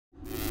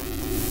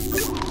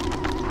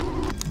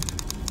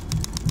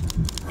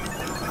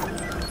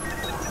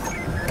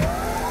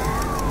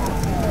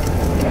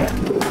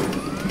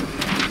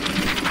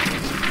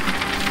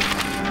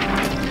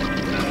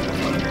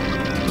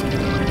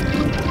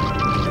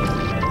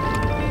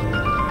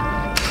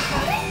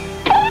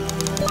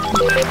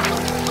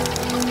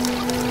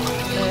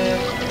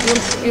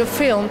Your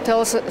film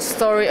tells a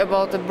story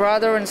about a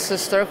brother and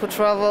sister who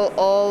travel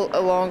all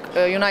along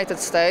United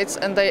States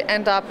and they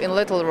end up in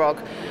Little Rock.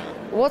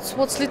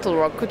 What's Little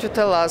Rock? Could you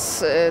tell us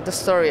the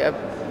story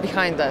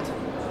behind that?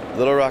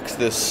 Little Rock's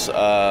this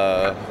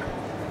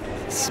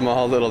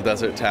small little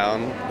desert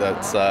town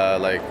that's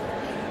like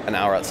an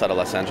hour outside of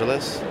Los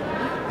Angeles.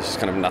 There's just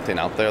kind of nothing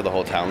out there. The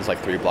whole town's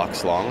like 3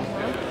 blocks long.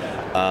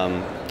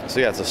 So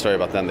yeah, it's a story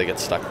about them. They get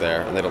stuck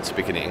there and they don't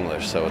speak any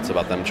English, so it's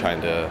about them trying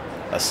to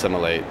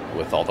assimilate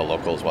with all the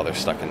locals while they're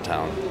stuck in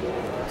town.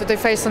 Do they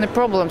face any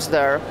problems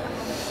there?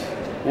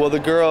 Well, the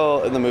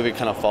girl in the movie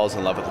kind of falls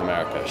in love with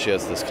America. She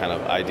has this kind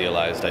of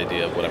idealized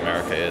idea of what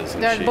America is.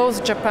 And they're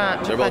both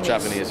Japanese. They're both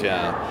Japanese,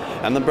 yeah.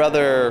 And the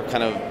brother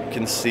kind of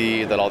can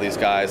see that all these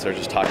guys are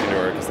just talking to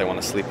her because they want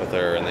to sleep with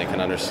her, and they can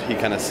he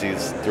kind of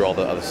sees through all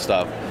the other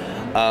stuff.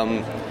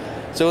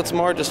 So it's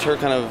more just her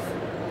kind of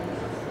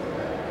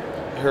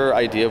her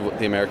idea of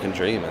the American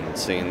dream and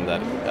seeing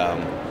that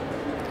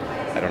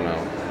I don't know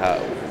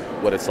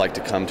what it's like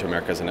to come to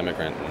America as an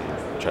immigrant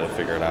and try to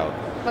figure it out.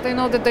 But I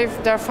know that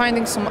they're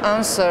finding some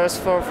answers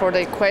for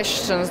the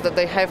questions that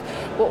they have.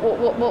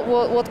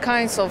 What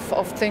kinds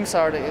of things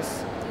are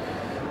these?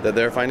 That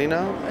they're finding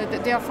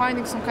out? They are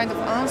finding some kind of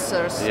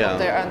answers yeah. of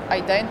their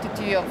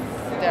identity, of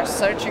they're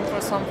searching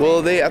for something. Well,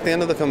 at the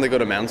end of the film, they go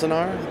to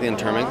Manzanar, the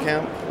internment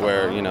camp,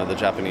 where the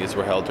Japanese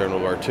were held during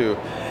World War II.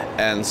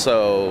 And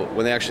so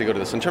when they actually go to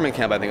this internment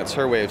camp, I think it's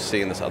her way of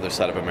seeing this other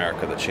side of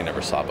America that she never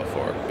saw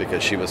before,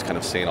 because she was kind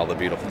of seeing all the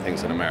beautiful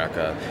things in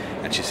America,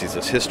 and she sees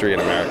this history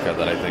in America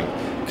that I think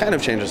kind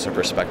of changes her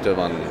perspective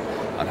on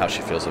how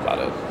she feels about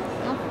it.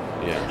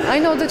 Yeah. I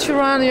know that you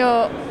run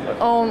your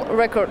own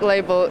record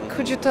label.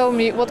 Could you tell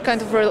me what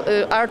kind of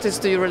artists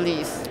do you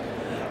release?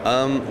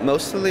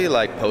 Mostly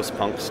like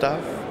post-punk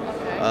stuff.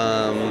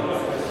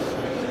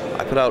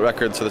 I put out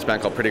records for this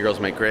band called Pretty Girls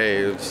Make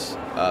Graves,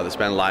 this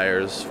band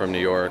Liars from New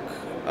York,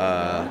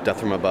 Death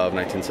from Above,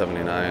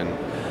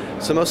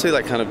 1979. So mostly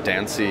like kind of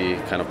dancey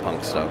kind of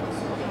punk stuff.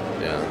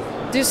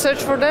 Yeah. Do you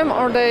search for them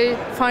or they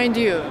find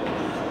you?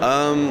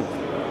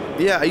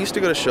 Yeah, I used to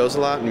go to shows a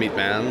lot and meet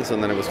bands,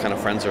 and then it was kind of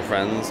friends or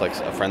friends, like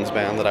a friends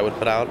band that I would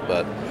put out,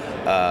 but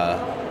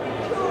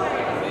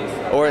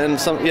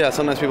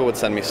sometimes people would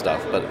send me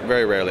stuff, but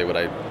very rarely would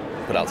I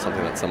put out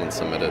something that someone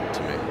submitted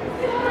to me.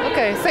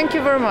 Okay, thank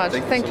you very much.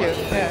 Thank you.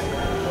 Yeah.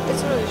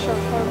 It's really short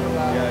form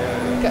about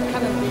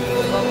kind of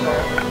longer.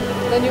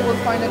 Then you will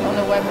find it on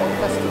the web of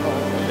Festival.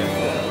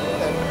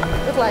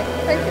 Okay. Good luck.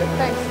 Thank you.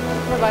 Thanks.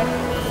 Bye-bye.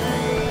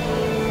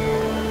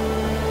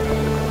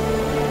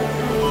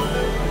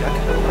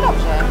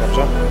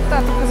 Dobrze?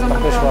 Tak, tylko Tak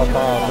wyszła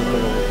ta...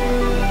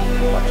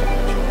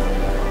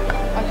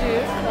 A gdzie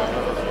jest?